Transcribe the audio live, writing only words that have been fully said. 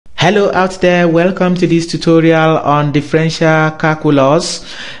Hello out there, welcome to this tutorial on differential calculus.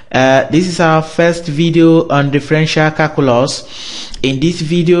 This is our first video on differential calculus. In this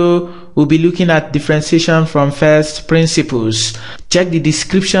video, we'll be looking at differentiation from first principles. Check the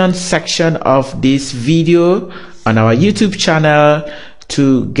description section of this video on our YouTube channel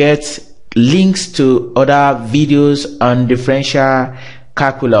to get links to other videos on differential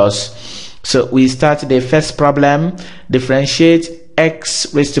calculus. So we start the first problem. Differentiate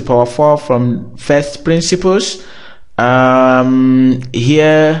x raised to power 4 from first principles.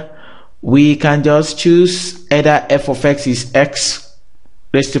 Here we can just choose either f of x is x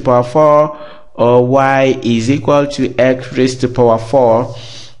raised to power 4 or y is equal to x raised to power 4.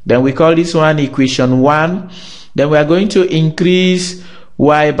 Then we call this one equation 1. Then we are going to increase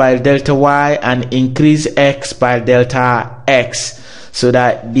y by delta y and increase x by delta x, so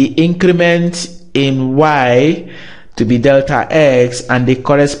that the increment in y to be delta x and the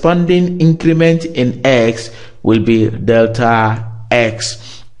corresponding increment in x will be delta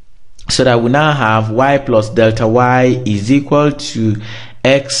x, so that we now have y plus delta y is equal to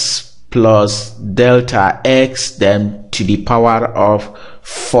x plus delta x, then to the power of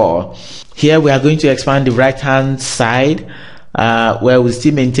 4. Here we are going to expand the right hand side, where we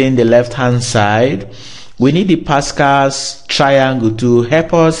still maintain the left hand side. We need the Pascal's triangle to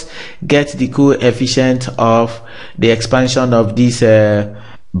help us get the coefficient of the expansion of this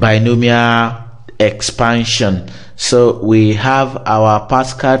binomial expansion. So we have our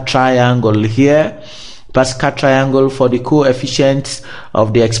Pascal triangle here. Pascal triangle for the coefficients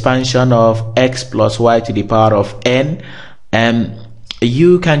of the expansion of x plus y to the power of n.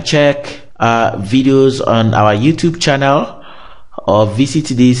 You can check videos on our YouTube channel or visit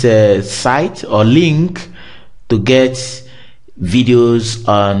this site or link to get videos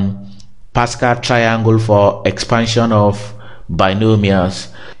on Pascal triangle for expansion of binomials.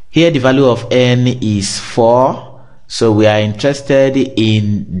 Here the value of n is 4, so we are interested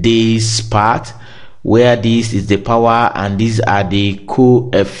in this part where this is the power and these are the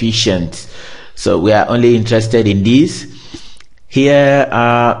coefficients, so we are only interested in this. Here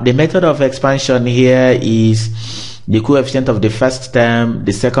the method of expansion here is the coefficient of the first term,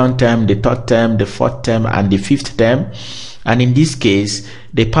 the second term, the third term, the fourth term, and the fifth term. And in this case,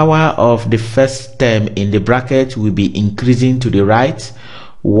 the power of the first term in the bracket will be increasing to the right,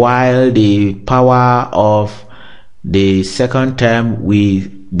 while the power of the second term will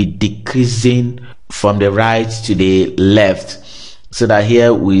be decreasing from the right to the left. So that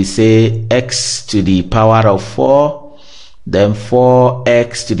here we say x to the power of 4, then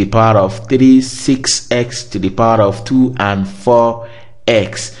 4x to the power of 3, 6x to the power of 2, and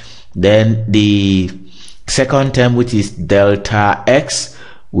 4x. Then the second term, which is delta x,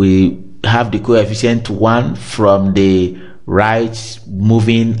 we have the coefficient 1 from the right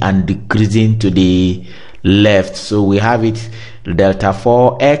moving and decreasing to the left. So we have it delta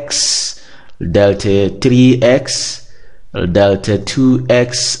 4x, delta 3x, delta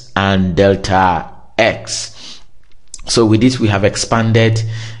 2x, and delta x. So with this we have expanded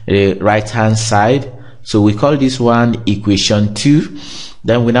the right hand side, so we call this one equation 2.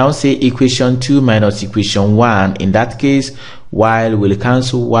 Then we now say equation 2 minus equation 1. In that case, y will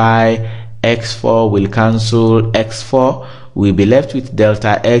cancel y, x4 will cancel x4, we'll be left with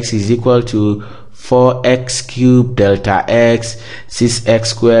delta x is equal to 4x cubed delta x, 6x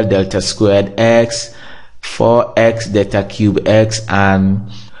squared delta squared x, 4x delta cube x,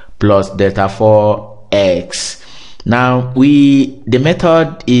 and plus delta 4x. Now the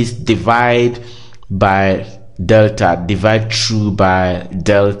method is divide by delta, divide through by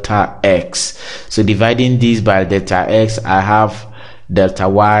delta x. So dividing this by delta x, I have delta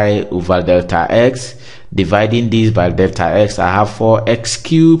y over delta x. Dividing this by delta x, I have 4x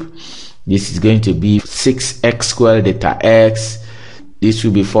cubed. This is going to be 6x squared delta x. This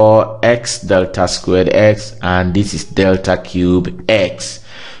will be 4x delta squared x, and this is delta cube x.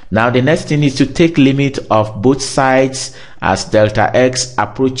 Now the next thing is to take limit of both sides as delta x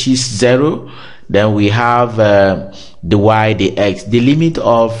approaches 0. Then we have the y, the x. The limit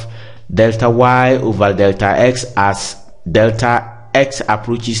of delta y over delta x as delta x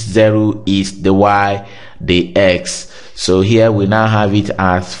approaches 0 is the y, the x. So here we now have it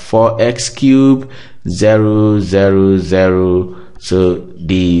as 4x cubed 0, 0, 0. So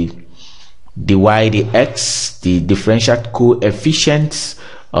the y, the x, the differential coefficients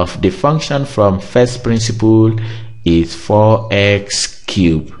of the function from first principle is 4x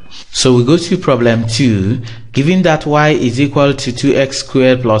cubed. So we go to problem 2. Given that y is equal to 2x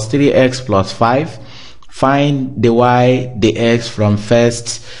squared plus 3x plus 5, find the y, the x from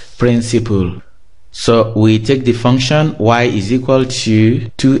first principle. So we take the function y is equal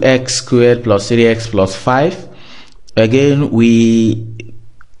to 2x squared plus 3x plus 5. Again, we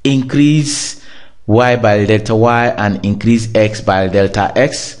increase y by delta y and increase x by delta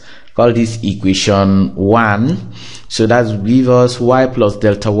x. Call this equation 1. So that gives us y plus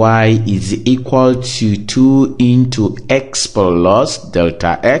delta y is equal to 2 into x plus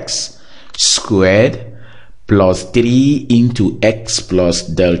delta x squared plus 3 into x plus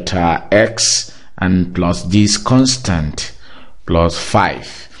delta x and plus this constant plus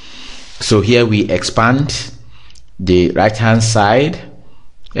 5. So here we expand the right hand side.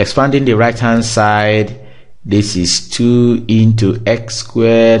 Expanding the right hand side, this is 2 into x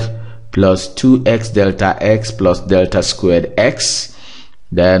squared plus 2x delta x plus delta squared x.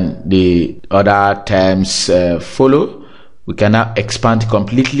 Then the other terms follow. We can now expand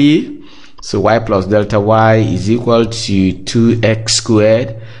completely. So y plus delta y is equal to 2x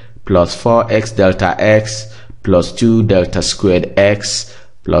squared plus 4x delta x plus 2 delta squared x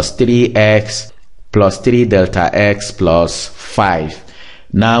plus 3x plus 3 delta x plus 5.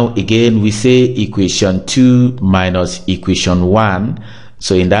 Now again we say equation 2 minus equation 1.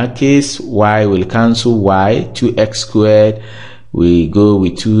 So in that case, y will cancel y. 2x squared, we go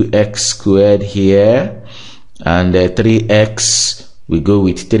with 2x squared here, and 3x, we go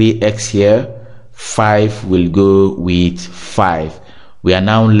with 3x here. 5 will go with 5. We are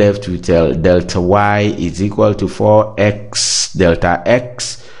now left with delta y is equal to 4x delta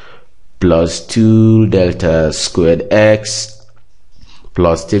x plus 2 delta squared x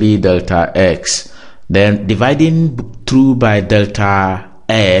plus 3 delta x. Then dividing through by delta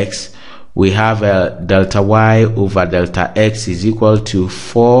x, we have delta y over delta x is equal to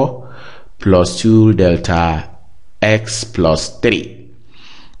 4 plus 2 delta x plus 3.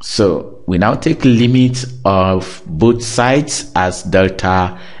 So we now take limit of both sides as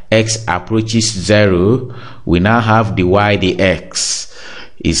delta x approaches 0. We now have dy dx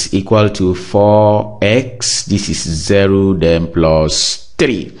is equal to 4x. This is 0 then plus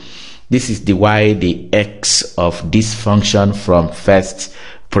 3. This is dy dx of this function from first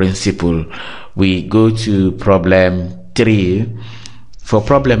principle. We go to problem 3. For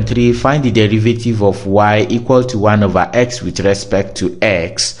problem 3, find the derivative of y equal to 1 over x with respect to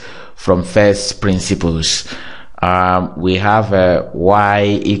x from first principles. We have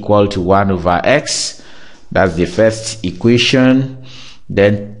y equal to 1 over x. That's the first equation.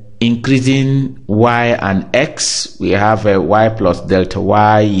 Then increasing y and x, we have y plus delta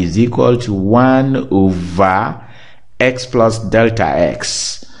y is equal to 1 over x plus delta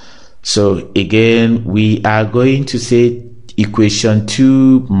x. So again, we are going to say equation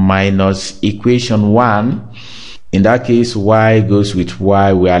 2 minus equation 1. In that case, y goes with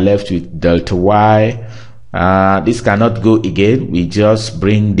y. We are left with delta y. This cannot go again. We just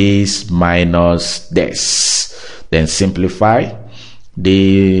bring this minus this. Then simplify.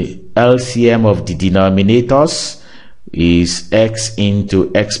 The LCM of the denominators is x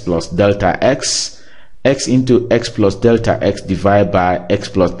into x plus delta x. X into x plus delta x divided by x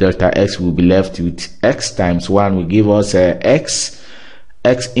plus delta x will be left with x times 1 will give us x.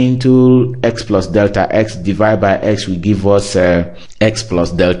 X into x plus delta x divided by x will give us x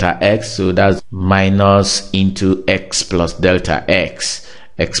plus delta x. So that's minus into x plus delta x.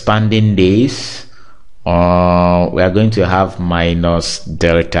 Expanding this, we are going to have minus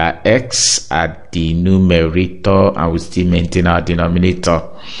delta x at the numerator, and we still maintain our denominator.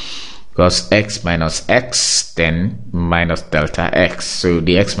 Because x minus x, then minus delta x. So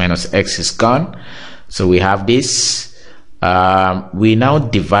the x minus x is gone. So we have this. We now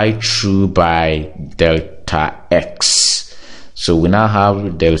divide through by delta x. So we now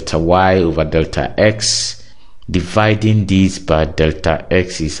have delta y over delta x. Dividing this by delta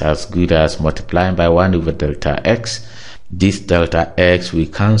x is as good as multiplying by 1 over delta x. This delta x, we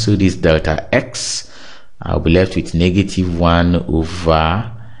cancel this delta x. I'll be left with negative 1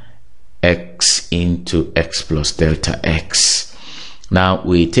 over x into x plus delta x. Now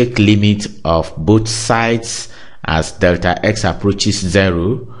we take limit of both sides as delta x approaches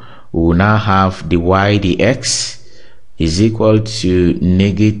 0. We will now have dy dx is equal to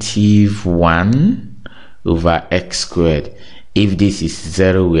negative 1 over x squared. If this is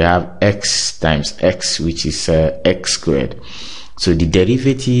 0, we have x times x, which is x squared. So the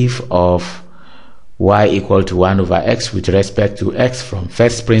derivative of y equal to 1 over x with respect to x from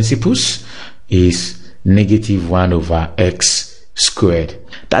first principles is negative 1 over x squared.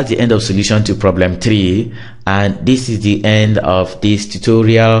 That's the end of solution to problem 3, and this is the end of this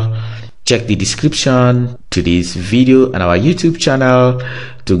tutorial. Check the description to this video and our YouTube channel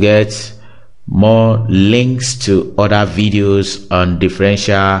to get more links to other videos on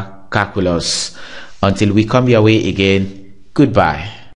differential calculus. Until we come your way again, goodbye.